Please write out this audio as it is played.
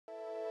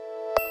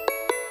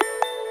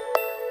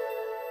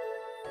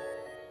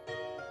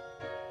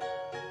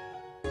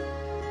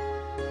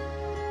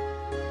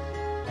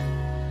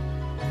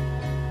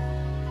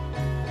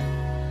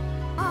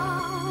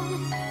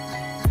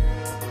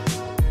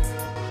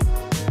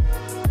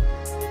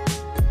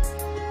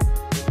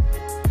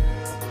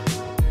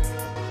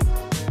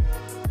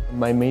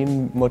My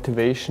main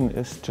motivation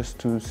is just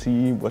to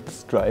see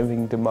what's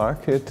driving the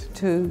market.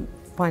 To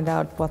find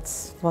out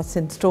what's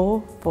in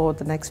store for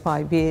the next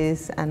 5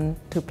 years and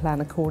to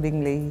plan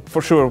accordingly.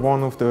 For sure,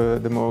 one of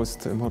the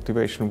most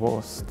motivation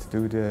was to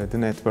do the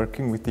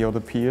networking with the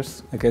other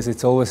peers. I guess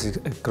it's always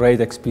a great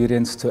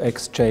experience to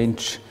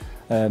exchange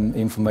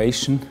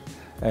information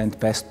and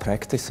best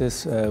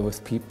practices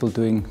with people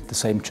doing the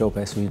same job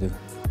as we do.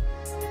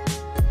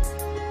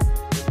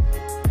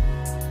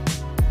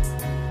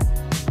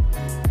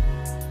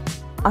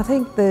 I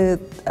think the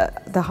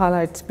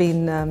highlight's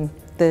been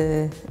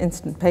the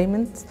instant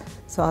payments,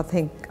 so I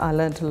think I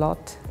learned a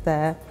lot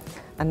there,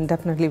 and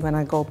definitely when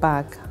I go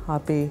back I'll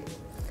be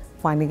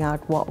finding out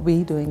what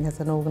we're doing as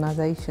an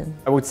organisation.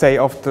 I would say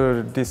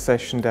after this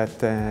session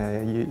that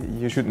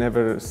you should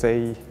never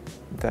say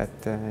that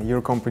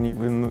your company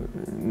will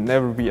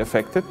never be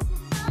affected.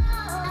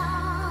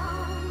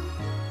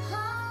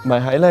 My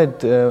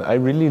highlight, I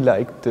really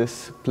like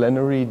this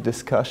plenary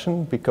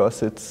discussion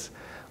because it's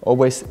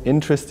always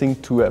interesting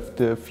to have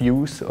the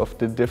views of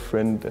the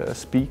different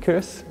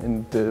speakers,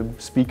 and the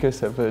speakers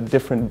have a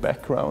different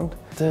background.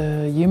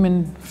 The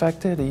human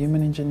factor, the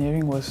human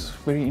engineering, was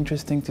very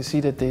interesting to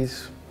see that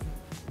there's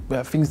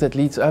things that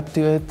leads up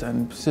to it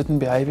and certain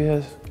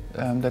behaviors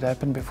that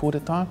happened before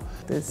the time.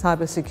 The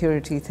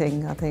cybersecurity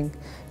thing, I think,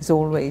 is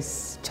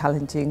always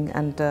challenging,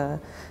 and the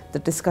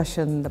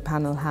discussion the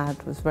panel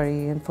had was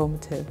very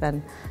informative,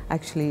 and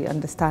actually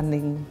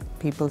understanding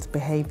people's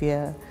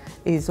behavior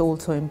is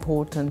also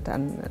important,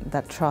 and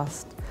that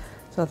trust.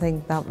 So I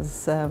think that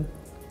was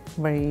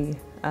very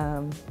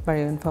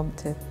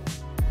informative.